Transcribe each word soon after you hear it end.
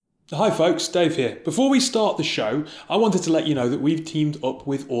Hi folks, Dave here. Before we start the show, I wanted to let you know that we've teamed up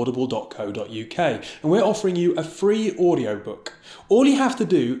with audible.co.uk and we're offering you a free audiobook. All you have to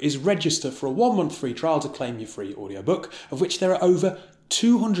do is register for a 1-month free trial to claim your free audiobook, of which there are over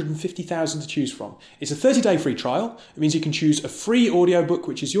 250,000 to choose from. It's a 30-day free trial. It means you can choose a free audiobook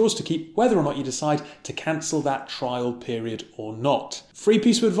which is yours to keep whether or not you decide to cancel that trial period or not. Free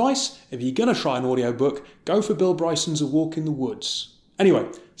piece of advice, if you're going to try an audiobook, go for Bill Bryson's A Walk in the Woods. Anyway,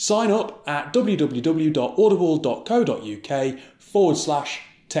 sign up at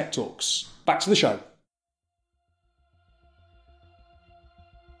www.audible.co.uk/Tech Talks. Back to the show.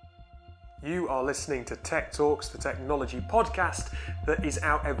 You are listening to Tech Talks, the technology podcast that is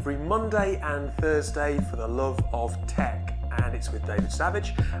out every Monday and Thursday for the love of tech. And it's with David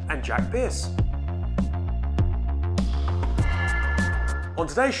Savage and Jack Pierce. On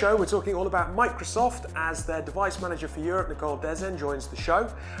today's show, we're talking all about Microsoft as their device manager for Europe, Nicole Dezen, joins the show.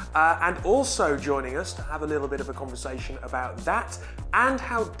 And also joining us to have a little bit of a conversation about that and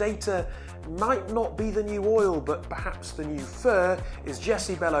how data might not be the new oil, but perhaps the new fur, is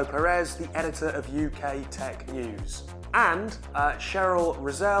Jessie Bello-Perez, the editor of UK Tech News. And Cheryl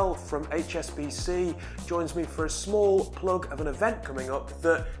Rozelle from HSBC joins me for a small plug of an event coming up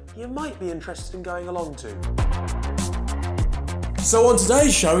that you might be interested in going along to. So on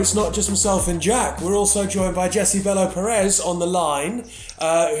today's show, it's not just myself and Jack. We're also joined by Jessie Bello-Perez on the line,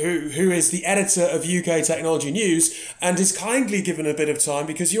 who is the editor of UK Technology News and is kindly given a bit of time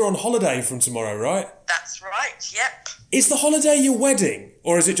because you're on holiday from tomorrow, right? That's right, yep. Is the holiday your wedding,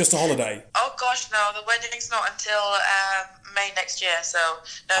 or is it just a holiday? Oh gosh, no, the wedding's not until May next year, so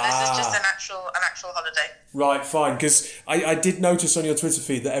no, this is just an actual holiday. Right, fine, because I did notice on your Twitter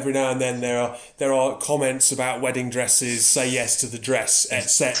feed that every now and then there are comments about wedding dresses, say yes to the dress,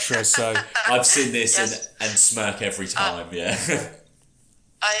 etc. So I've seen this Yes. and smirk every time, yeah.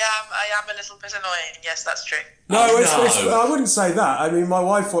 I am a little bit annoying, yes, that's true. No, I wouldn't say that. I mean, my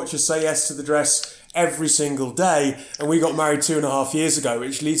wife watches Say Yes to the Dress every single day, and we got married 2.5 years ago,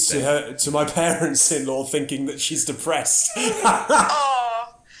 which leads to my parents-in-law thinking that she's depressed.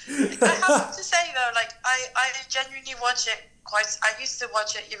 Oh, I have to say though, like I genuinely watch it I used to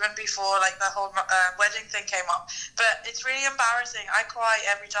watch it even before like the whole wedding thing came up, but it's really embarrassing. I cry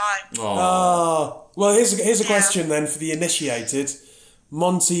every time. Oh, well, here's a question then for the initiated: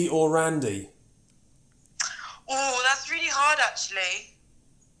 Monty or Randy? Oh, that's really hard actually.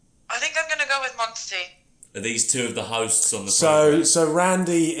 I think I'm going to go with Monty. Are these two of the hosts on the program? So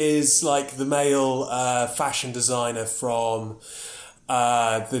Randy is like the male fashion designer from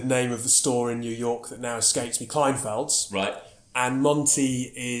the name of the store in New York that now escapes me, Kleinfeld's. Right. And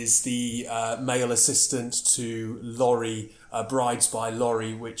Monty is the male assistant to Laurie, Brides by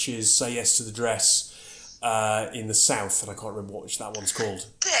Laurie, which is Say Yes to the Dress in the South, and I can't remember what that one's called.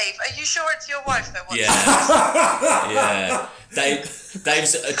 Dave, are you sure it's your wife that wants Yeah.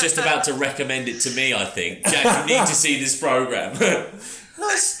 Dave's just about to recommend it to me, I think. Jack, you need to see this programme.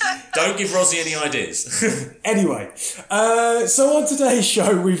 Don't give Rosie any ideas. Anyway, so on today's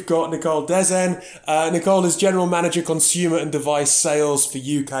show, we've got Nicole Dezen. Nicole is General Manager Consumer and Device Sales for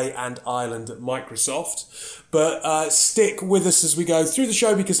UK and Ireland at Microsoft. But stick with us as we go through the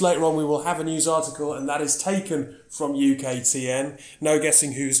show because later on we will have a news article and that is taken from UKTN. No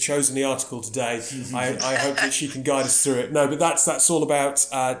guessing who's chosen the article today. I hope that she can guide us through it. No, but that's all about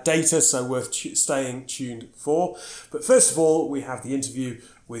data, so worth staying tuned for. But first of all, we have the interview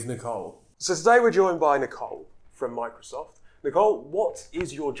with Nicole. So today we're joined by Nicole from Microsoft. Nicole, what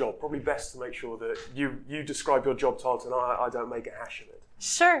is your job? Probably best to make sure that you describe your job title and I don't make a hash of it.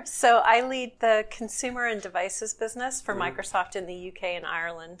 Sure. So I lead the consumer and devices business for Microsoft in the UK and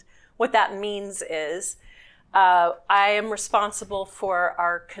Ireland. What that means is I am responsible for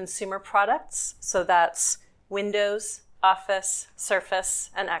our consumer products. So that's Windows, Office,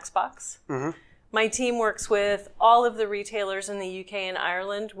 Surface, and Xbox. Mm-hmm. My team works with all of the retailers in the UK and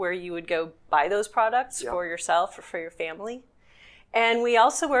Ireland where you would go buy those products for yourself or for your family. And we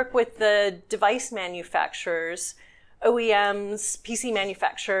also work with the device manufacturers, OEMs, PC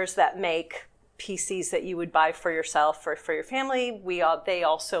manufacturers that make PCs that you would buy for yourself or for your family. They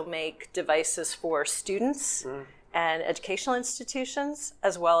also make devices for students and educational institutions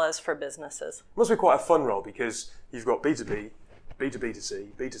as well as for businesses. It must be quite a fun role because you've got B2B,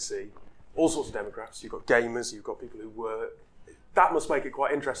 B2B2C, B2C, all sorts of demographics. You've got gamers, you've got people who work. That must make it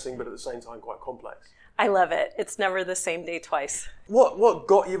quite interesting, but at the same time quite complex. I love it. It's never the same day twice. What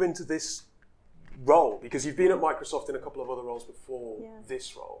got you into this role? Because you've been at Microsoft in a couple of other roles before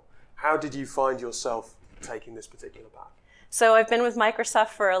this role. How did you find yourself taking this particular path? So I've been with Microsoft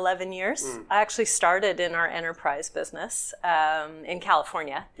for 11 years. I actually started in our enterprise business in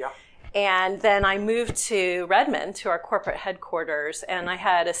California. Yeah. And then I moved to Redmond, to our corporate headquarters, and I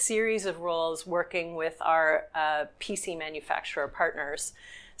had a series of roles working with our PC manufacturer partners.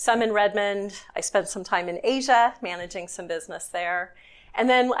 Some in Redmond. I spent some time in Asia managing some business there. And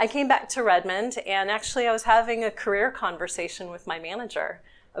then I came back to Redmond, and actually I was having a career conversation with my manager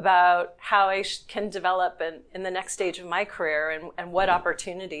about how I can develop in the next stage of my career and what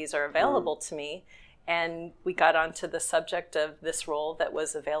opportunities are available to me. And we got onto the subject of this role that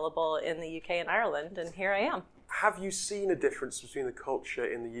was available in the UK and Ireland, and here I am. Have you seen a difference between the culture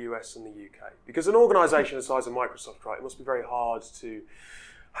in the US and the UK? Because an organisation the size of Microsoft, right, it must be very hard to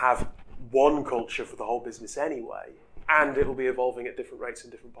have one culture for the whole business anyway, and it'll be evolving at different rates in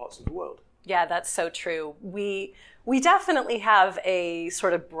different parts of the world. Yeah, that's so true. We definitely have a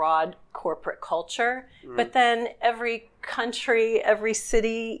sort of broad corporate culture, but then every country, every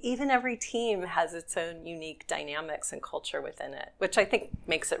city, even every team has its own unique dynamics and culture within it, which I think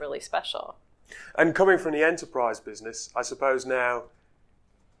makes it really special. And coming from the enterprise business, I suppose now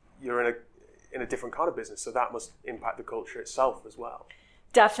you're in a different kind of business, so that must impact the culture itself as well.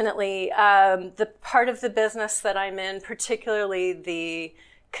 Definitely. The part of the business that I'm in, particularly the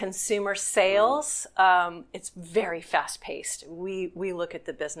consumer sales, it's very fast-paced. We look at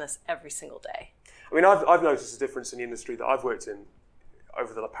the business every single day. I mean, I've noticed a difference in the industry that I've worked in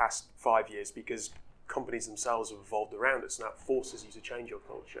over the past 5 years because companies themselves have evolved around us, and that forces you to change your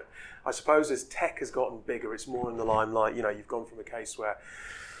culture. I suppose as tech has gotten bigger, it's more in the limelight. You know, you've gone from a case where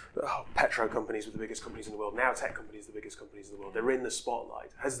petro companies were the biggest companies in the world. Now tech companies are the biggest companies in the world. They're in the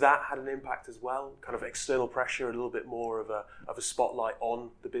spotlight. Has that had an impact as well? Kind of external pressure, a little bit more of a spotlight on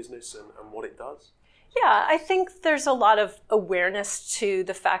the business and what it does? Yeah, I think there's a lot of awareness to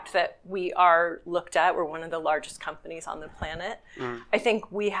the fact that we are looked at. We're one of the largest companies on the planet. I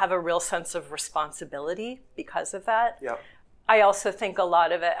think we have a real sense of responsibility because of that. Yeah. I also think a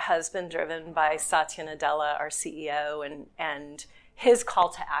lot of it has been driven by Satya Nadella, our CEO, and his call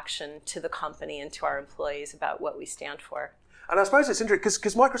to action to the company and to our employees about what we stand for. And I suppose it's interesting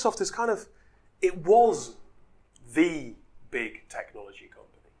because Microsoft is it was the big technology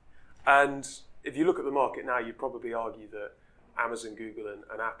company. And if you look at the market now, you'd probably argue that Amazon, Google,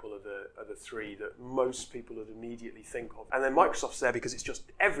 and Apple are the three that most people would immediately think of. And then Microsoft's there because it's just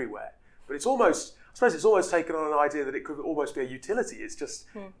everywhere. But it's almost taken on an idea that it could almost be a utility. It's just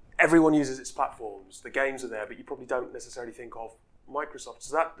everyone uses its platforms. The games are there, but you probably don't necessarily think of Microsoft.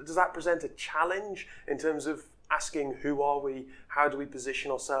 Does that present a challenge in terms of asking who are we, how do we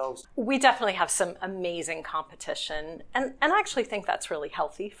position ourselves? We definitely have some amazing competition, and I actually think that's really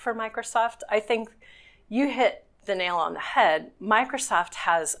healthy for Microsoft. I think you hit the nail on the head. Microsoft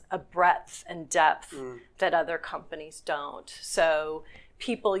has a breadth and depth that other companies don't. So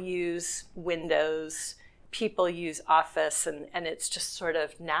people use Windows, people use Office, and it's just sort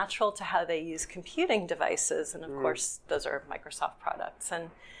of natural to how they use computing devices. And of course, those are Microsoft products. And,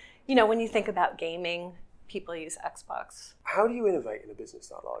 you know, when you think about gaming, people use Xbox. How do you innovate in a business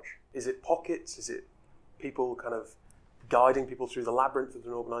that large? Is it pockets? Is it people kind of guiding people through the labyrinth of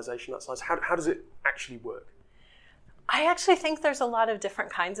an organization that size? How does it actually work? I actually think there's a lot of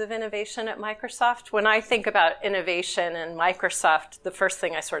different kinds of innovation at Microsoft. When I think about innovation and Microsoft, the first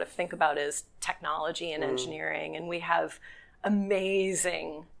thing I sort of think about is technology and engineering. And we have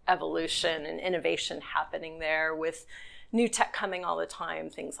amazing evolution and innovation happening there with new tech coming all the time,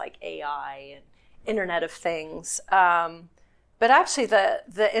 things like AI and Internet of Things. But actually,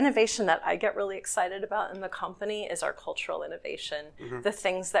 the innovation that I get really excited about in the company is our cultural innovation, the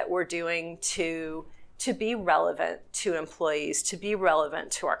things that we're doing to be relevant to employees, to be relevant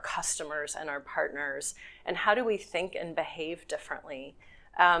to our customers and our partners, and how do we think and behave differently.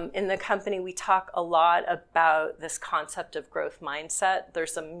 In the company, we talk a lot about this concept of growth mindset.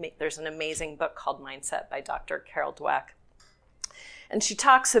 There's an amazing book called Mindset by Dr. Carol Dweck. And she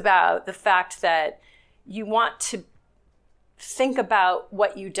talks about the fact that you want to think about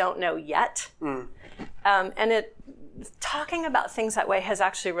what you don't know yet. And talking about things that way has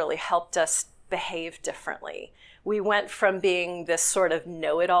actually really helped us behave differently. We went from being this sort of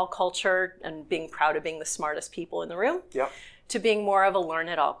know-it-all culture and being proud of being the smartest people in the room to being more of a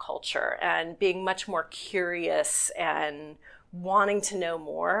learn-it-all culture and being much more curious and wanting to know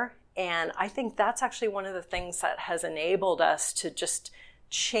more. And I think that's actually one of the things that has enabled us to just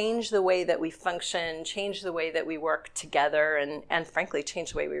change the way that we function, change the way that we work together, and frankly,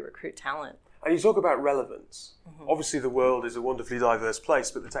 change the way we recruit talent. And you talk about relevance. Obviously, the world is a wonderfully diverse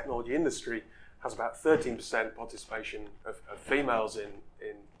place, but the technology industry has about 13% participation of females in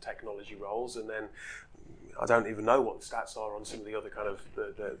technology roles, and then I don't even know what the stats are on some of the other kind of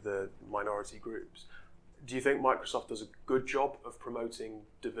the minority groups. Do you think Microsoft does a good job of promoting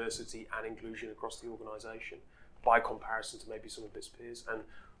diversity and inclusion across the organisation by comparison to maybe some of its peers? And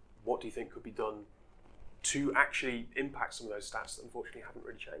what do you think could be done to actually impact some of those stats that unfortunately haven't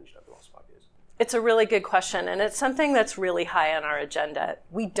really changed over the last 5 years? It's a really good question, and it's something that's really high on our agenda.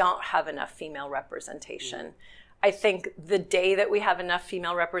 We don't have enough female representation. I think the day that we have enough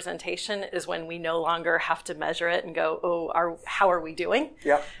female representation is when we no longer have to measure it and go, how are we doing?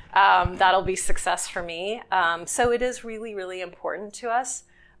 Yeah. That'll be success for me. So it is really, really important to us.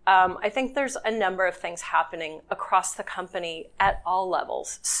 I think there's a number of things happening across the company at all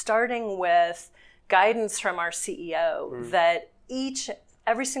levels, starting with guidance from our CEO that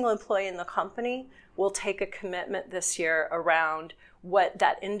every single employee in the company will take a commitment this year around what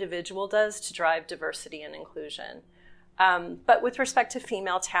that individual does to drive diversity and inclusion. But with respect to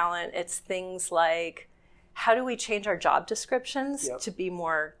female talent, it's things like, how do we change our job descriptions to be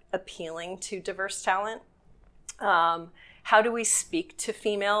more appealing to diverse talent? How do we speak to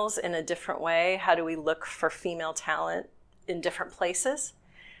females in a different way? How do we look for female talent in different places?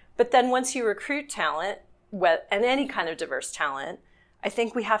 But then once you recruit talent, and any kind of diverse talent, I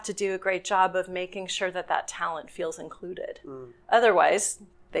think we have to do a great job of making sure that talent feels included. Otherwise,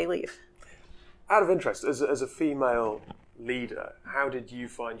 they leave. Out of interest, as a female leader, how did you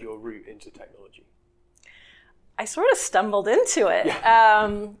find your route into technology? I sort of stumbled into it.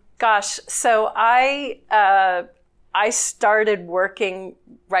 Yeah. So I started working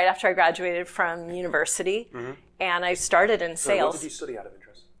right after I graduated from university, and I started in sales. What did you study out of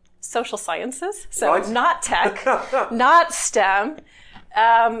interest? Social sciences, so right. Not tech, not STEM.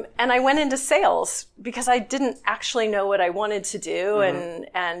 And I went into sales because I didn't actually know what I wanted to do.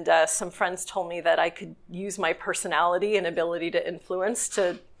 And some friends told me that I could use my personality and ability to influence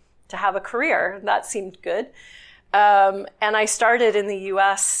to have a career. That seemed good. And I started in the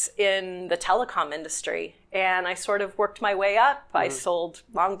US in the telecom industry, and I sort of worked my way up. I sold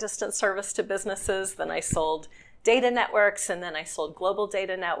long distance service to businesses, then I sold data networks, and then I sold global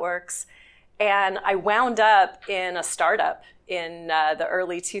data networks. And I wound up in a startup in the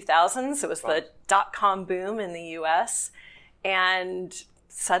early 2000s. It was the dot-com boom in the US. And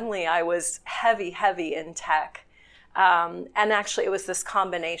suddenly I was heavy in tech. And actually it was this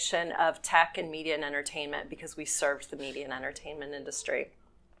combination of tech and media and entertainment because we served the media and entertainment industry.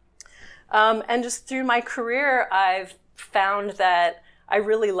 And just through my career, I've found that I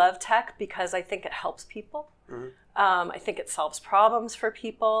really love tech because I think it helps people. I think it solves problems for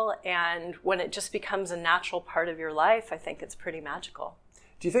people, and when it just becomes a natural part of your life, I think it's pretty magical.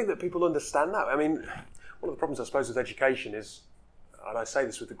 Do you think that people understand that? I mean, one of the problems, I suppose, with education is, and I say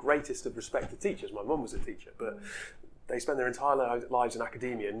this with the greatest of respect to teachers, my mum was a teacher, but they spend their entire lives in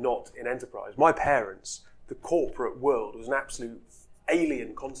academia, not in enterprise. My parents, the corporate world was an absolute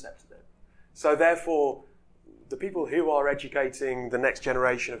alien concept to them. So therefore, the people who are educating the next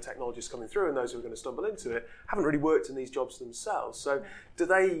generation of technologists coming through and those who are going to stumble into it haven't really worked in these jobs themselves. So do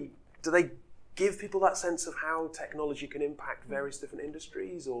they give people that sense of how technology can impact various different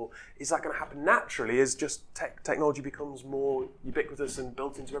industries, or is that going to happen naturally as just technology becomes more ubiquitous and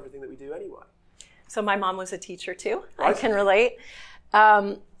built into everything that we do anyway? So my mom was a teacher too. Right. I can relate.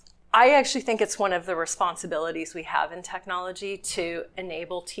 I actually think it's one of the responsibilities we have in technology to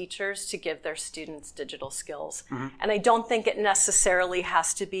enable teachers to give their students digital skills. And I don't think it necessarily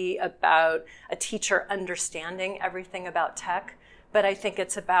has to be about a teacher understanding everything about tech, but I think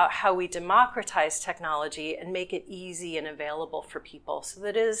it's about how we democratize technology and make it easy and available for people so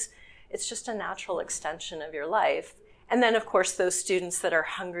that it's just a natural extension of your life. And then, of course, those students that are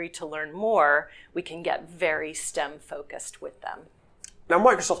hungry to learn more, we can get very STEM focused with them. Now,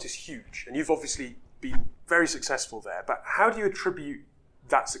 Microsoft is huge, and you've obviously been very successful there, but how do you attribute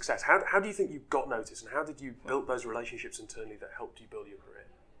that success? How do you think you got noticed, and how did you build those relationships internally that helped you build your career?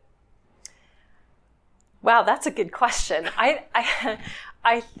 Wow, that's a good question.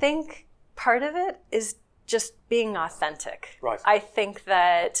 I think part of it is just being authentic. Right. I think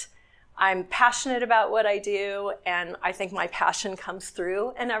that I'm passionate about what I do, and I think my passion comes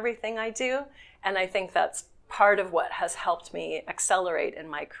through in everything I do, and I think that's part of what has helped me accelerate in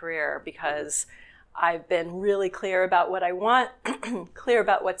my career because I've been really clear about what I want, clear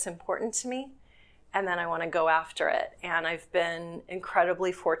about what's important to me, and then I want to go after it. And I've been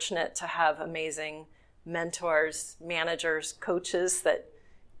incredibly fortunate to have amazing mentors, managers, coaches that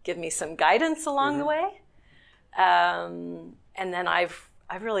give me some guidance along the way. And then I've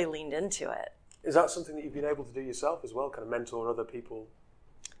really leaned into it. Is that something that you've been able to do yourself as well, kind of mentor other people?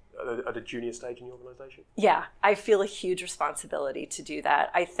 at a junior stage in your organisation? Yeah, I feel a huge responsibility to do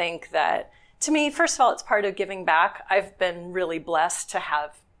that. I think that, to me, first of all, it's part of giving back. I've been really blessed to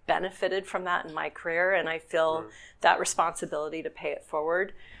have benefited from that in my career, and I feel that responsibility to pay it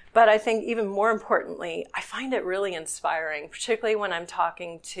forward. But I think even more importantly, I find it really inspiring, particularly when I'm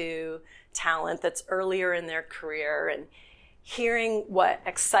talking to talent that's earlier in their career and hearing what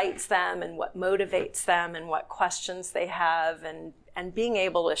excites them and what motivates them and what questions they have, and being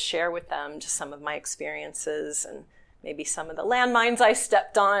able to share with them just some of my experiences and maybe some of the landmines I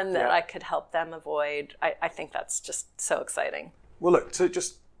stepped on that I could help them avoid. I think that's just so exciting. Well, look, to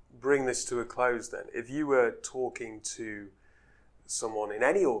just bring this to a close then, if you were talking to someone in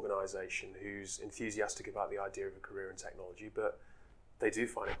any organisation who's enthusiastic about the idea of a career in technology, but they do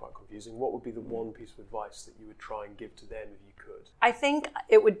find it quite confusing, what would be the one piece of advice that you would try and give to them if you could? I think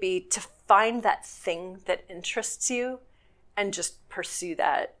it would be to find that thing that interests you and just pursue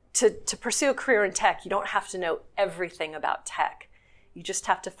that. To pursue a career in tech, you don't have to know everything about tech. You just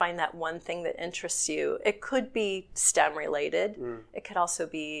have to find that one thing that interests you. It could be STEM related. It could also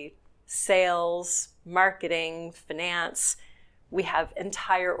be sales, marketing, finance. We have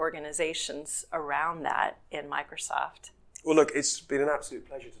entire organizations around that in Microsoft. Well, look, it's been an absolute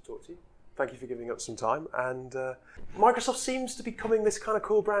pleasure to talk to you. Thank you for giving up some time. And Microsoft seems to be becoming this kind of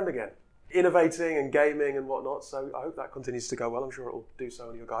cool brand again, innovating and gaming and whatnot. So I hope that continues to go well. I'm sure it will do so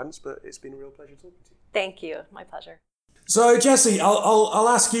under your guidance, but it's been a real pleasure talking to you. Thank you. My pleasure. So, Jessie, I'll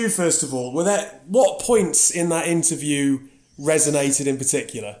ask you first of all, what points in that interview resonated in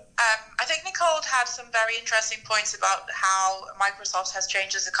particular? I think Nicole had some very interesting points about how Microsoft has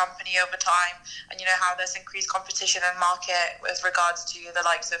changed as a company over time, and how there's increased competition in market with regards to the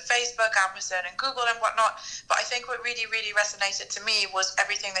likes of Facebook, Amazon, and Google and whatnot. But I think what really, really resonated to me was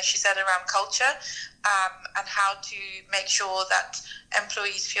everything that she said around culture, and how to make sure that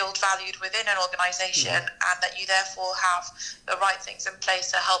employees feel valued within an organization, and that you therefore have the right things in place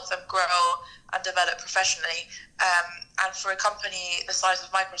to help them grow and develop professionally. And for a company the size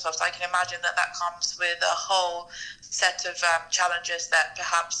of Microsoft, I can imagine that comes with a whole set of challenges that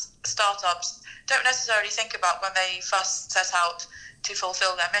perhaps startups don't necessarily think about when they first set out to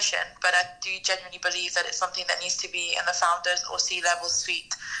fulfill their mission. But I do genuinely believe that it's something that needs to be in the founders or C-level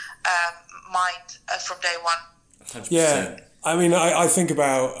suite mind from day one. 100%. Yeah. I mean, I think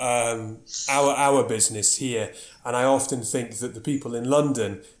about our business here, and I often think that the people in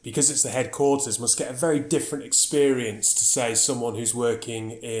London, because it's the headquarters, must get a very different experience to, say, someone who's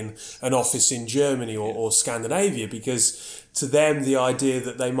working in an office in Germany or Scandinavia, because to them, the idea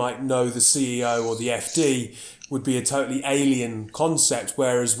that they might know the CEO or the FD would be a totally alien concept,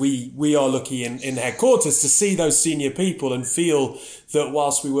 whereas we are lucky in headquarters to see those senior people and feel that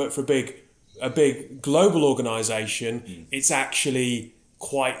whilst we work for a big global organisation, it's actually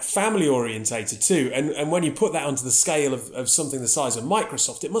quite family orientated too. And when you put that onto the scale of something the size of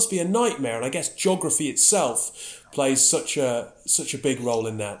Microsoft, it must be a nightmare. And I guess geography itself plays such a big role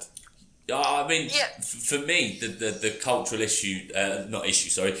in that. I mean, for me, the cultural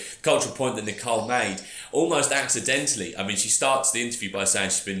cultural point that Nicole made, almost accidentally. I mean, she starts the interview by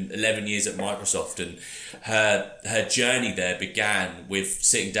saying she's been 11 years at Microsoft, and her journey there began with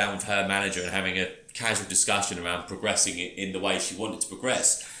sitting down with her manager and having a casual discussion around progressing in the way she wanted to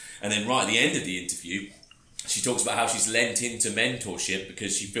progress. And then right at the end of the interview, she talks about how she's lent into mentorship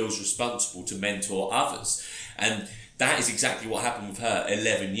because she feels responsible to mentor others. And that is exactly what happened with her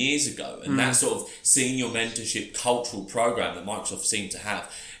 11 years ago. And that sort of senior mentorship cultural program that Microsoft seem to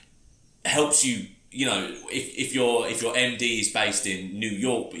have helps you, if your MD is based in New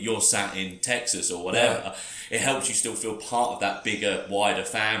York, but you're sat in Texas or whatever, it helps you still feel part of that bigger, wider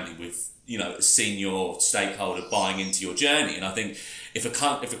family with, a senior stakeholder buying into your journey. And I think if a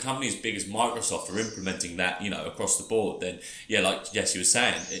company as big as Microsoft are implementing that, across the board, then like Jessie was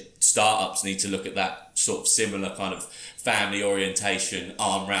saying, startups need to look at that sort of similar kind of family orientation,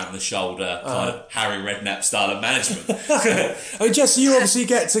 arm round the shoulder, kind of Harry Redknapp style of management. I mean, Jessie, you obviously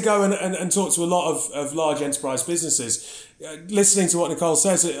get to go and talk to a lot of large enterprise businesses. Listening to what Nicole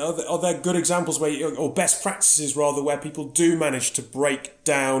says, are there good examples or best practices rather, where people do manage to break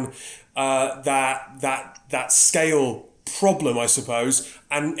down that scale problem, I suppose,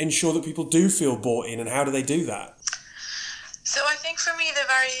 and ensure that people do feel bought in? And how do they do that? So I think for me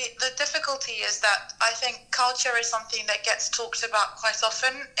the difficulty is that I think culture is something that gets talked about quite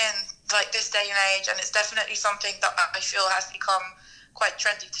often in like this day and age, and it's definitely something that I feel has become quite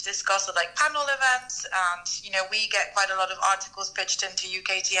trendy to discuss at like panel events, and we get quite a lot of articles pitched into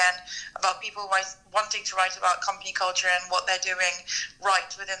UKTN about people wanting to write about company culture and what they're doing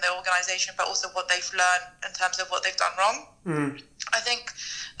right within their organisation, but also what they've learned in terms of what they've done wrong. I think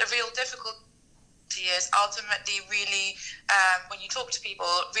the real difficulty is ultimately really when you talk to people,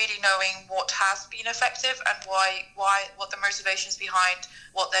 really knowing what has been effective and why what the motivations behind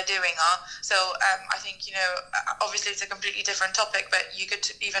what they're doing are. So I think, obviously it's a completely different topic, but you could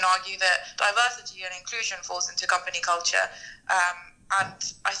even argue that diversity and inclusion falls into company culture. And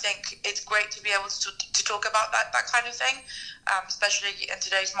I think it's great to be able to talk about that kind of thing, especially in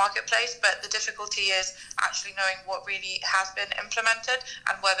today's marketplace. But the difficulty is actually knowing what really has been implemented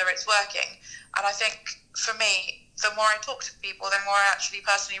and whether it's working. And I think for me, the more I talk to people, the more I actually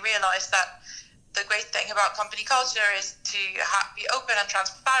personally realize that the great thing about company culture is to be open and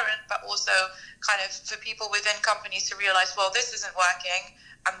transparent, but also kind of for people within companies to realize, well, this isn't working,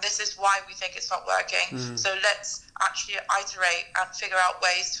 and this is why we think it's not working. So let's actually iterate and figure out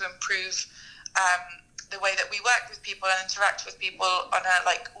ways to improve the way that we work with people and interact with people on a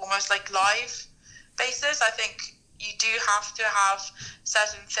almost live basis. I think you do have to have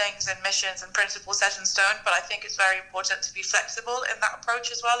certain things and missions and principles set in stone, but I think it's very important to be flexible in that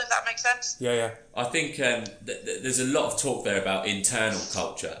approach as well, if that makes sense. Yeah. I think there's a lot of talk there about internal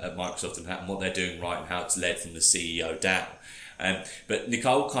culture at Microsoft and what they're doing right and how it's led from the CEO down. But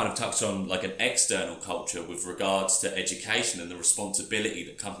Nicole kind of touched on an external culture with regards to education and the responsibility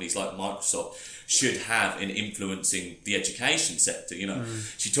that companies like Microsoft should have in influencing the education sector.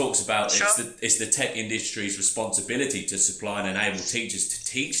 She talks about it's the tech industry's responsibility to supply and enable teachers to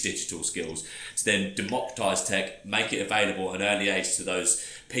teach digital skills, to then democratize tech, make it available at an early age to those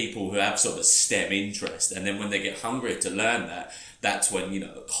people who have sort of a STEM interest, and then when they get hungrier to learn that's when,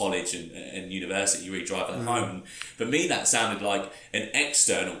 college and university, you really drive that home. And for me, that sounded like an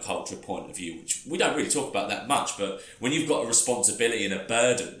external culture point of view, which we don't really talk about that much. But when you've got a responsibility and a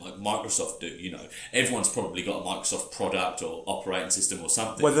burden like Microsoft do, everyone's probably got a Microsoft product or operating system or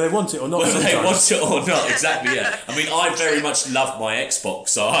something. Whether they want it or not. Whether they want it or not, exactly, yeah. I mean, I very much love my Xbox,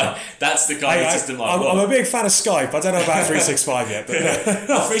 so that's the kind of system I want. I'm a big fan of Skype. I don't know about 365 yet. But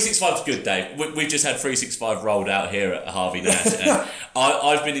 365's good, Dave. We've just had 365 rolled out here at Harvey Nash.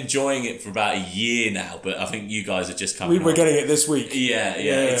 I've been enjoying it for about a year now, but I think you guys are just coming. We're getting it this week. Yeah.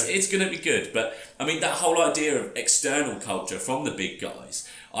 It's going to be good. But I mean, that whole idea of external culture from the big guys,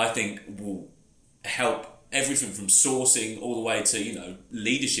 I think, will help everything from sourcing all the way to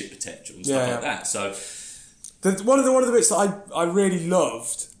leadership potential and stuff like that. So. One of the bits that I really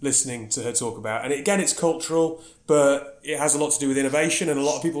loved listening to her talk about, and again, it's cultural, but it has a lot to do with innovation, and a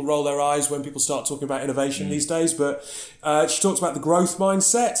lot of people roll their eyes when people start talking about innovation these days. But she talks about the growth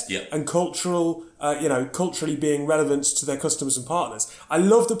mindset and culturally being relevant to their customers and partners. I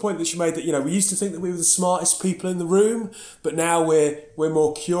love the point that she made that we used to think that we were the smartest people in the room, but now we're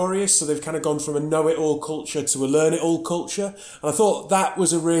more curious. So they've kind of gone from a know-it-all culture to a learn-it-all culture, and I thought that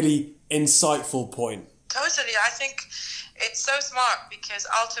was a really insightful point. Totally. I think it's so smart because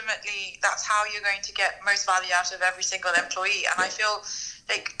ultimately that's how you're going to get most value out of every single employee. And I feel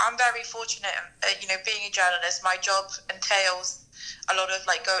like I'm very fortunate, being a journalist. My job entails a lot of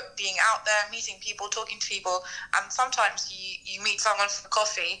being out there, meeting people, talking to people. And sometimes you meet someone for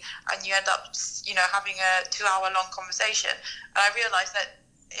coffee and you end up, having a 2-hour-long conversation. And I realized that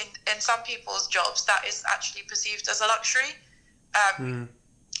in some people's jobs, that is actually perceived as a luxury.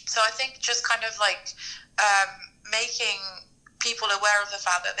 So I think just kind of making people aware of the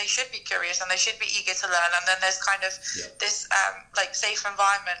fact that they should be curious and they should be eager to learn, and then there's kind of this safe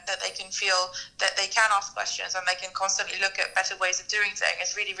environment that they can feel that they can ask questions and they can constantly look at better ways of doing things.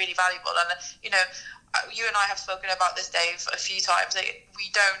 It's really, really valuable. And you and I have spoken about this, Dave, a few times.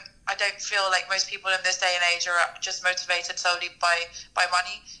 I don't feel like most people in this day and age are just motivated solely by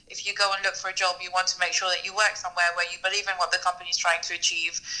money. If you go and look for a job, you want to make sure that you work somewhere where you believe in what the company's trying to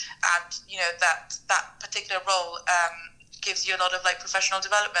achieve, and that particular role gives you a lot of professional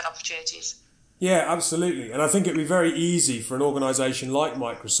development opportunities. Yeah, absolutely. And I think it'd be very easy for an organisation like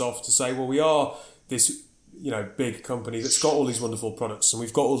Microsoft to say, well, we are this big company that's got all these wonderful products and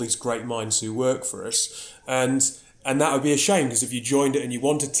we've got all these great minds who work for us, and that would be a shame, because if you joined it and you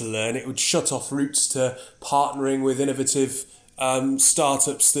wanted to learn, it would shut off routes to partnering with innovative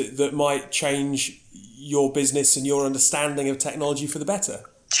startups that might change your business and your understanding of technology for the better.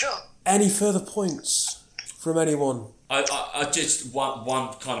 Sure. Any further points from anyone? I just one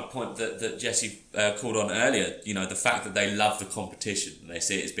kind of point that Jesse called on earlier. The fact that they love the competition and they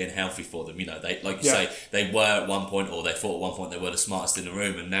see it as being healthy for them. They say they were at one point, or they thought at one point they were the smartest in the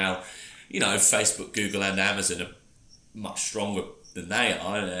room, and now Facebook, Google, and Amazon are much stronger than they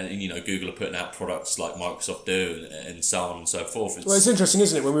are, and Google are putting out products like Microsoft do, and so on and so forth. Well, it's interesting,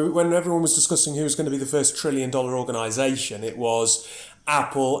 isn't it? When everyone was discussing who was going to be the first $1 trillion organisation, it was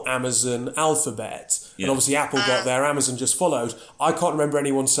Apple, Amazon, Alphabet. Yeah. And obviously Apple got there, Amazon just followed. I can't remember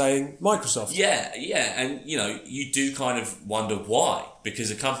anyone saying Microsoft. Yeah, and you do kind of wonder why,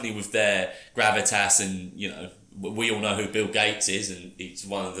 because a company with their gravitas, and we all know who Bill Gates is, and he's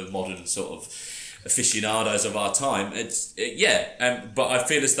one of the modern sort of aficionados of our time. But I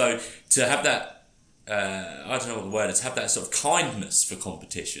feel as though to have that, I don't know what the word is, have that sort of kindness for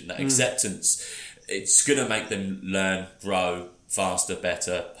competition, that acceptance, it's going to make them learn, grow faster,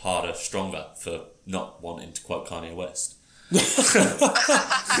 better, harder, stronger, for not wanting to quote Kanye West. You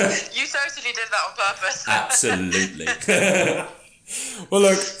totally did that on purpose. Absolutely. Well,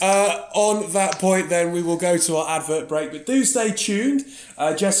 look, on that point then, we will go to our advert break, but do stay tuned.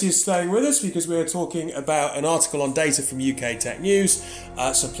 Jessie is staying with us because we are talking about an article on data from UK Tech News,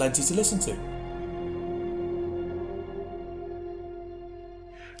 so plenty to listen to.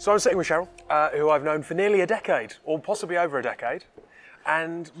 So I'm sitting with Cheryl, who I've known for nearly a decade, or possibly over a decade.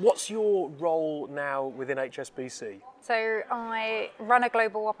 And what's your role now within HSBC? So I run a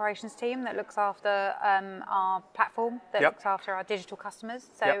global operations team that looks after our platform, that looks after our digital customers.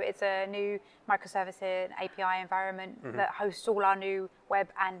 So it's a new microservice and API environment that hosts all our new web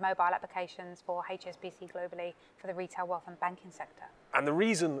and mobile applications for HSBC globally for the retail, wealth and banking sector. And the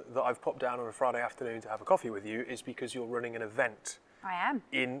reason that I've popped down on a Friday afternoon to have a coffee with you is because you're running an event. I am.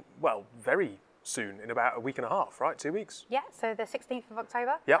 Very soon, in about a week and a half, right? 2 weeks? Yeah, so the 16th of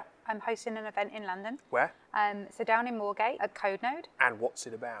October. Yep. I'm hosting an event in London. Where? So down in Moorgate at CodeNode. And what's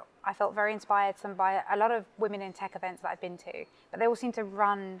it about? I felt very inspired by a lot of women in tech events that I've been to, but they all seem to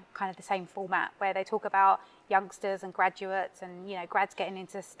run kind of the same format, where they talk about youngsters and graduates and, grads getting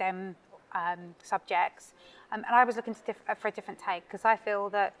into STEM subjects. And I was looking for a different take, because I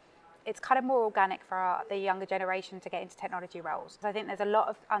feel that it's kind of more organic for the younger generation to get into technology roles. I think there's a lot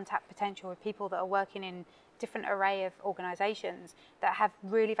of untapped potential with people that are working in different array of organisations that have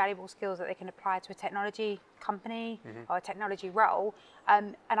really valuable skills that they can apply to a technology company or a technology role.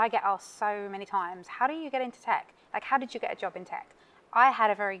 And I get asked so many times, how do you get into tech? Like, how did you get a job in tech? I had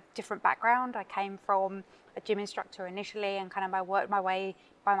a very different background. I came from a gym instructor initially, and kind of worked my way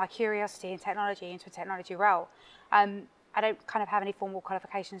by my curiosity in technology into a technology role. I don't kind of have any formal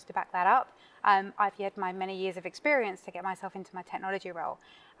qualifications to back that up. I've had my many years of experience to get myself into my technology role.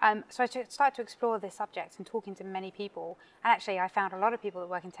 So I started to explore this subject and talking to many people. And actually, I found a lot of people that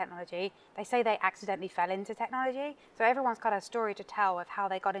work in technology, they say they accidentally fell into technology. So everyone's got a story to tell of how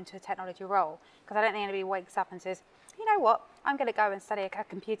they got into a technology role. Because I don't think anybody wakes up and says, you know what, I'm going to go and study a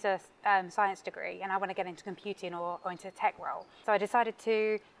computer science degree and I want to get into computing or into a tech role. So I decided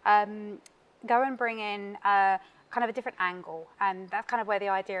to go and bring in kind of a different angle, and that's kind of where the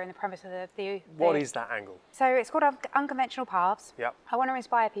idea and the premise of the What is that angle? So it's called Unconventional Paths. Yep. I want to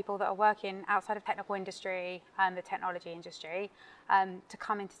inspire people that are working outside of technical industry and the technology industry to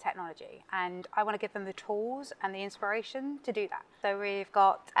come into technology, and I want to give them the tools and the inspiration to do that. So we've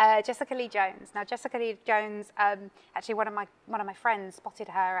got Jessica Lee Jones. Now Jessica Lee Jones, actually one of my friends spotted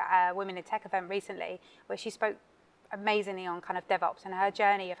her at a Women in Tech event recently, where she spoke amazingly on kind of DevOps and her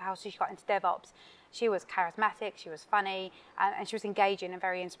journey of how she got into DevOps. She was charismatic, she was funny, and she was engaging and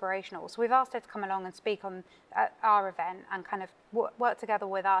very inspirational. So we've asked her to come along and speak on our event and kind of work together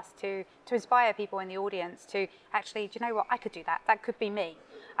with us to inspire people in the audience to actually, do you know what, I could do that. That could be me.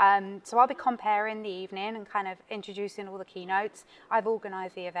 So I'll be comparing the evening and kind of introducing all the keynotes. I've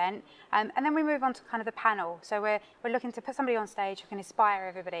organised the event. And then we move on to kind of the panel. So we're looking to put somebody on stage who can inspire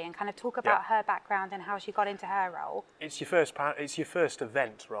everybody and kind of talk about her background and how she got into her role. It's your first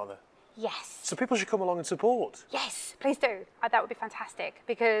event, rather. Yes. So people should come along and support. Yes, please do. That would be fantastic,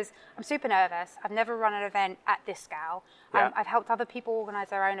 because I'm super nervous. I've never run an event at this scale. Yeah. I've helped other people organise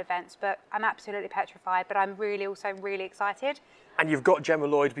their own events, but I'm absolutely petrified, but I'm also really excited. And you've got Gemma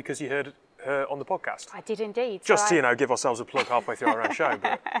Lloyd because you heard her on the podcast. I did indeed. Just to, give ourselves a plug halfway through our own show.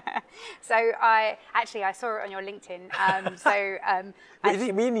 But... So I saw it on your LinkedIn. Wait,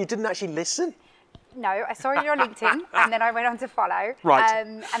 you mean you didn't actually listen? No, I saw it on your LinkedIn, and then I went on to follow. Right.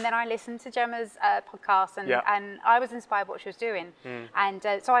 And then I listened to Gemma's podcast, and I was inspired by what she was doing. And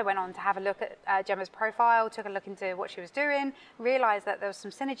so I went on to have a look at Gemma's profile, took a look into what she was doing, realised that there was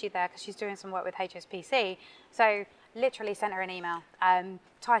some synergy there because she's doing some work with HSBC. So literally sent her an email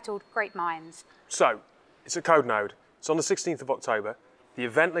titled Great Minds. So it's at CodeNode. It's on the 16th of October. The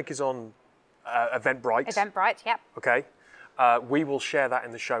event link is on Eventbrite. Eventbrite, yep. Okay. We will share that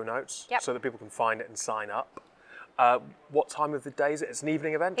in the show notes so that people can find it and sign up. What time of the day is it? It's an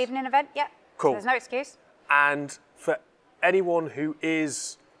evening event? Evening event, yep. Cool. So there's no excuse. And for anyone who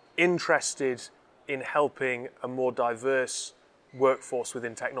is interested in helping a more diverse workforce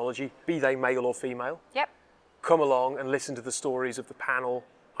within technology, be they male or female, Yep. come along and listen to the stories of the panel.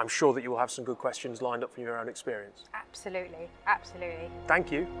 I'm sure that you will have some good questions lined up from your own experience. Absolutely, absolutely.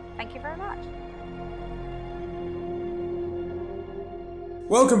 Thank you. Thank you very much.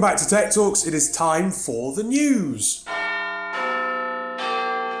 Welcome back to Tech Talks. It is time for the news.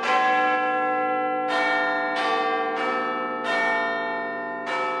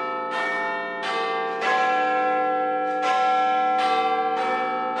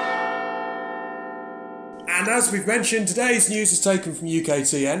 And as we've mentioned, today's news is taken from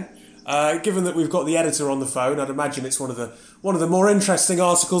UKTN. Given that we've got the editor on the phone, I'd imagine it's one of the more interesting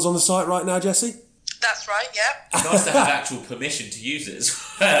articles on the site right now, Jessie. That's right, yeah. Nice to have actual permission to use it as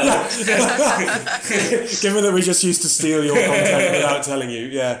well. Given that we're just used to steal your content without telling you,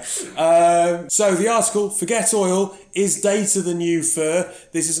 yeah. So the article, Forget Oil, is data the new fur?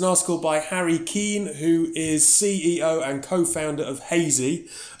 This is an article by Harry Keane, who is CEO and co-founder of Hazy.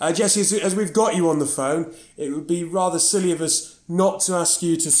 Jessie, as we've got you on the phone, it would be rather silly of us not to ask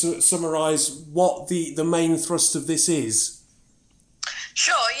you to summarise what the main thrust of this is.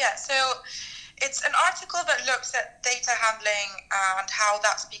 Sure, yeah. So it's an article that looks at data handling and how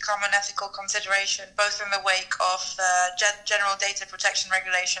that's become an ethical consideration, both in the wake of General Data Protection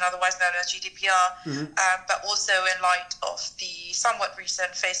Regulation, otherwise known as GDPR, but also in light of the somewhat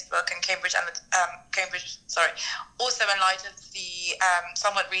recent Facebook and also in light of the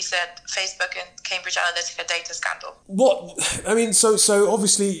somewhat recent Facebook and Cambridge Analytica data scandal. So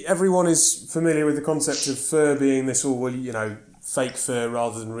obviously everyone is familiar with the concept of fur being this fake fur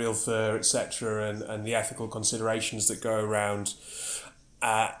rather than real fur, etc., and the ethical considerations that go around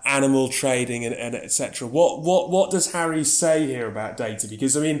animal trading and etc. What does Harry say here about data?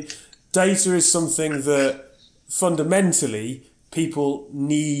 Because data is something that fundamentally people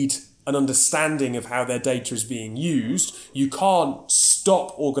need an understanding of how their data is being used. You can't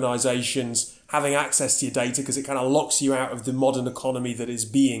stop organisations having access to your data because it kind of locks you out of the modern economy that is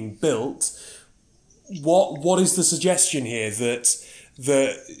being built. What is the suggestion here? That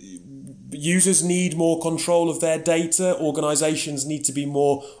users need more control of their data, organisations need to be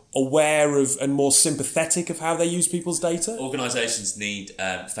more aware of and more sympathetic of how they use people's data? Organisations need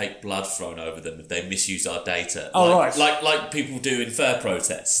fake blood thrown over them if they misuse our data. Right. Like people do in fur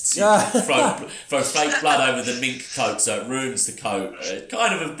protests. Throw fake blood over the mink coat so it ruins the coat.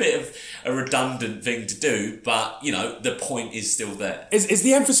 Kind of a bit of a redundant thing to do, but, the point is still there. Is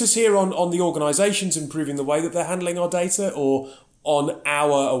the emphasis here on the organisations improving the way that they're handling our data, or on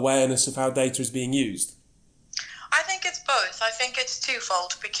our awareness of how data is being used? I think it's both. I think it's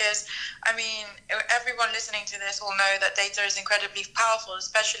twofold because, everyone listening to this will know that data is incredibly powerful,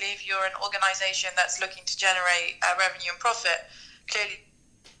 especially if you're an organisation that's looking to generate revenue and profit. Clearly,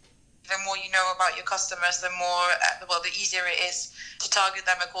 the more you know about your customers, the easier it is to target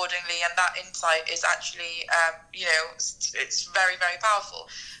them accordingly, and that insight is actually, it's very, very powerful.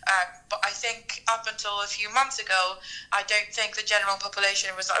 But I think up until a few months ago, I don't think the general population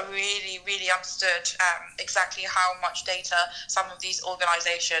was really, really understood exactly how much data some of these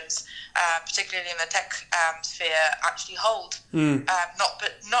organisations, particularly in the tech sphere, actually hold.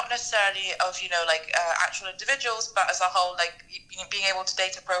 Not necessarily of actual individuals, but as a whole, being able to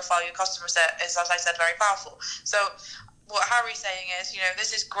data profile your customer set is, as I said, very powerful. So what Harry's saying is,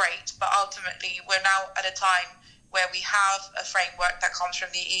 this is great, but ultimately we're now at a time where we have a framework that comes from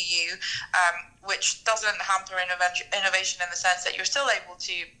the EU, which doesn't hamper innovation in the sense that you're still able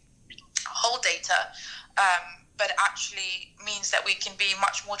to hold data, but actually means that we can be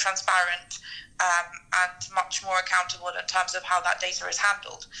much more transparent and much more accountable in terms of how that data is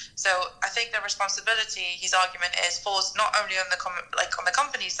handled. So I think the responsibility, his argument is, falls not only on the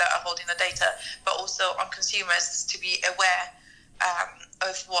companies that are holding the data, but also on consumers to be aware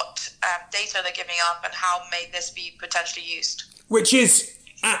of what data they're giving up and how may this be potentially used. Which is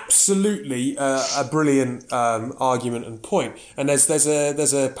absolutely a brilliant argument and point. And there's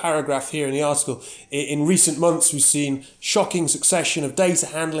a paragraph here in the article. In recent months, we've seen shocking succession of data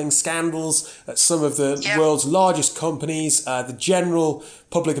handling scandals at some of the world's largest companies. The general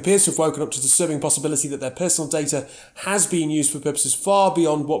public appears to have woken up to the disturbing possibility that their personal data has been used for purposes far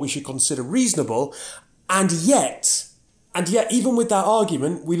beyond what we should consider reasonable. And yet, even with that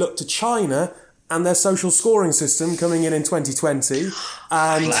argument, we look to China and their social scoring system coming in 2020.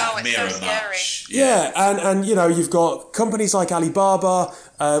 And Black Mirror so much. and you've got companies like Alibaba,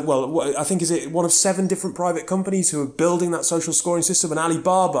 I think is it one of 7 different private companies who are building that social scoring system, and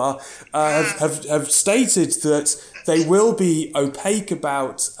Alibaba have stated that they will be opaque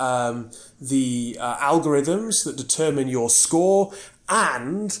about the algorithms that determine your score,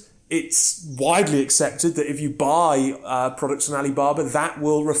 and it's widely accepted that if you buy products on Alibaba, that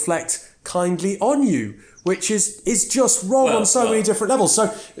will reflect kindly on you, which is just wrong on so many different levels.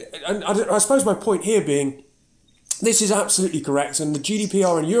 So, and I suppose my point here being, this is absolutely correct, and the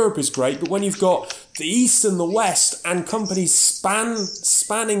GDPR in Europe is great, but when you've got the East and the West and companies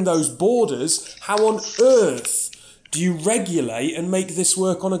spanning those borders, how on earth do you regulate and make this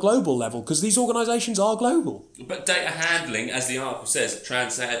work on a global level? Because these organisations are global. But data handling, as the article says,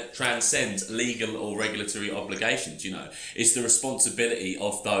 transcends legal or regulatory obligations. It's the responsibility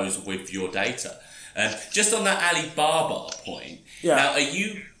of those with your data. Just on that Alibaba point, now are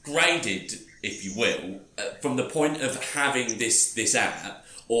you graded, if you will, from the point of having this app,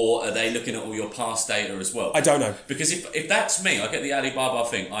 or are they looking at all your past data as well? I don't know. Because if that's me, I get the Alibaba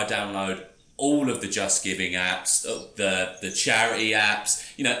thing, I download all of the Just Giving apps, the charity apps,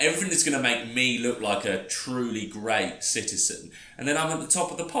 everything that's going to make me look like a truly great citizen. And then I'm at the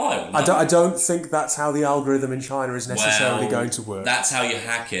top of the pile. I don't think that's how the algorithm in China is necessarily going to work. That's how you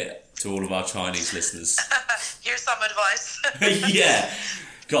hack it, to all of our Chinese listeners. Here's some advice. Yeah.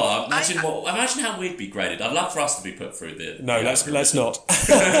 God, imagine how we'd be graded. I'd love for us to be put through the... No, let's not. All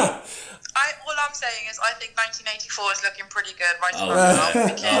I'm saying is I think 1984 is looking pretty good now.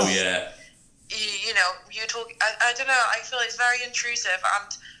 Because you talk. I don't know. I feel it's very intrusive,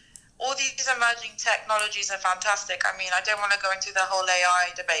 and all these emerging technologies are fantastic. I mean, I don't want to go into the whole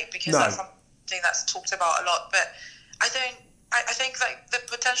AI debate because that's something that's talked about a lot. But I think like the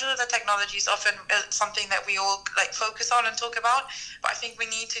potential of the technology is often something that we all like focus on and talk about. But I think we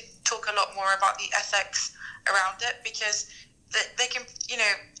need to talk a lot more about the ethics around it, because they can,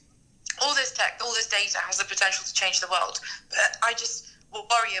 all this tech, all this data has the potential to change the world. But I just will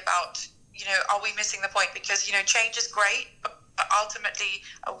worry about, are we missing the point? Because, change is great, but ultimately,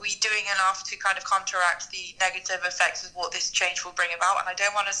 are we doing enough to kind of counteract the negative effects of what this change will bring about? And I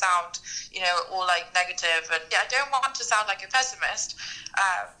don't want to sound, all like negative. And I don't want to sound like a pessimist,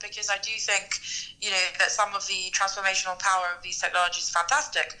 because I do think, that some of the transformational power of these technologies is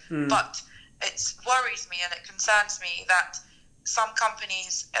fantastic. But it worries me and it concerns me that some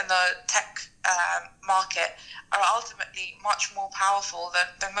companies in the tech market are ultimately much more powerful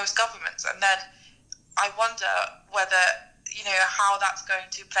than most governments. And then I wonder whether, how that's going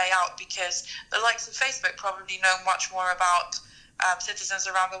to play out, because the likes of Facebook probably know much more about citizens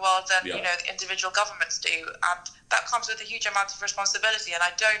around the world than, the individual governments do. And that comes with a huge amount of responsibility. And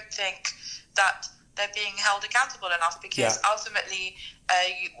I don't think that they're being held accountable enough, because ultimately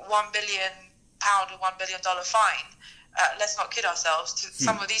a £1 billion or $1 billion fine, let's not kid ourselves, to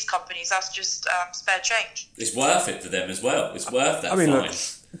some of these companies, that's just spare change. It's worth it for them as well. It's worth that fine. Look,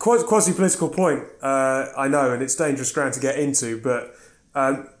 quasi-political point, I know, and it's dangerous ground to get into, but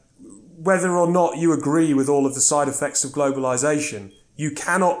whether or not you agree with all of the side effects of globalisation, you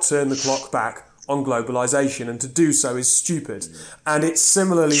cannot turn the clock back on globalisation, and to do so is stupid. And it's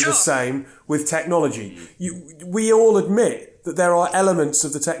similarly the same with technology. We all admit that there are elements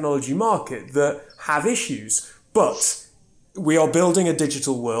of the technology market that have issues, but we are building a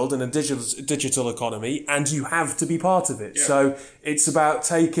digital world and a digital economy, and you have to be part of it. Yeah. So it's about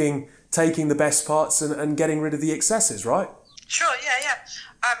taking the best parts and getting rid of the excesses, right? Sure, yeah.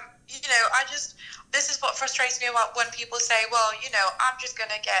 This is what frustrates me about when people say, well, I'm just going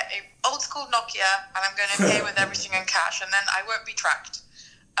to get an old school Nokia and I'm going to pay with everything in cash and then I won't be tracked.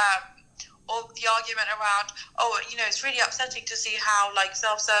 Or the argument around, it's really upsetting to see how like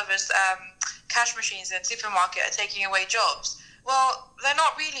self-service cash machines in supermarket are taking away jobs. Well, they're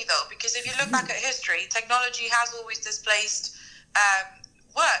not really though, because if you look back at history, technology has always displaced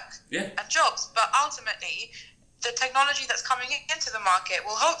work and jobs, but ultimately the technology that's coming into the market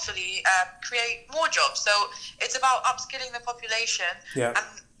will hopefully create more jobs. So it's about upskilling the population and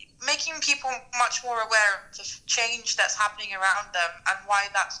making people much more aware of the change that's happening around them and why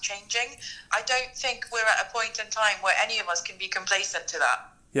that's changing. I don't think we're at a point in time where any of us can be complacent to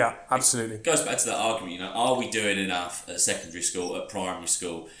that. Yeah, absolutely. It goes back to that argument, are we doing enough at secondary school, at primary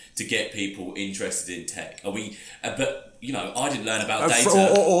school, to get people interested in tech? Are we? But I didn't learn about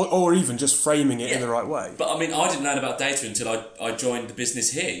data, or even just framing it in the right way. But I didn't learn about data until I joined the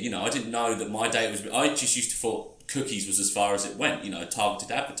business here. I didn't know that my data was. I just used to thought cookies was as far as it went.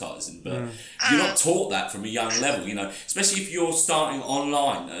 Targeted advertising, but you're not taught that from a young level. Especially if you're starting an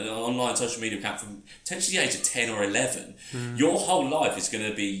online social media account from potentially the age of 10 or 11. Your whole life is going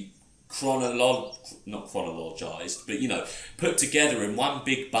to be not chronologised, but put together in one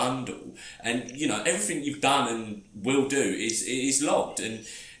big bundle, and everything you've done and will do is logged. And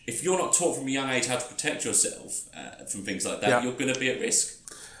if you're not taught from a young age how to protect yourself from things like that, you're going to be at risk.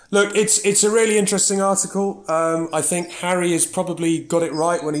 Look, it's a really interesting article. I think Harry has probably got it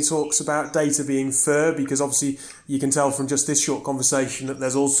right when he talks about data being fair, because obviously you can tell from just this short conversation that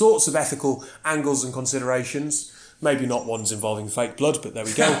there's all sorts of ethical angles and considerations. Maybe not ones involving fake blood, but there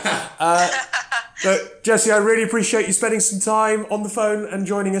we go. But Jessie, I really appreciate you spending some time on the phone and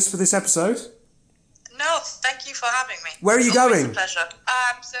joining us for this episode. No, thank you for having me. Where are you It's always going? a pleasure.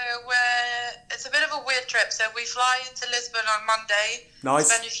 So it's a bit of a weird trip. So we fly into Lisbon on Monday. Nice.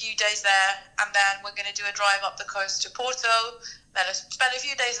 Spend a few days there, and then we're going to do a drive up the coast to Porto. Then I spend a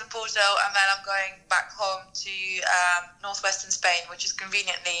few days in Porto, and then I'm going back home to northwestern Spain, which is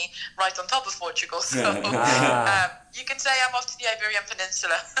conveniently right on top of Portugal. So you can say I'm off to the Iberian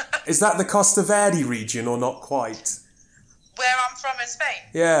Peninsula. Is that the Costa Verde region or not quite? Where I'm from in Spain.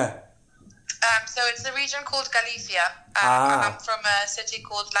 Yeah. So it's a region called Galicia, and I'm from a city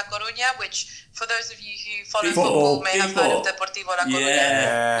called La Coruña, which, for those of you who follow football, may have heard of Deportivo La Coruña.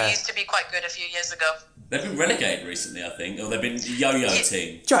 Yeah. We used to be quite good a few years ago. They've been relegated recently, I think, or they've been yo-yo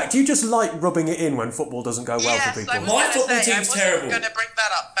team. Jack, do you just like rubbing it in when football doesn't go well Yes, for people? I was My gonna football say, team's I terrible. wasn't going to bring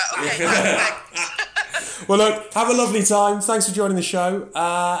that up, but okay, thanks. Well, look, have a lovely time. Thanks for joining the show.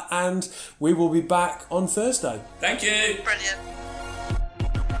 And we will be back on Thursday. Thank you. Brilliant.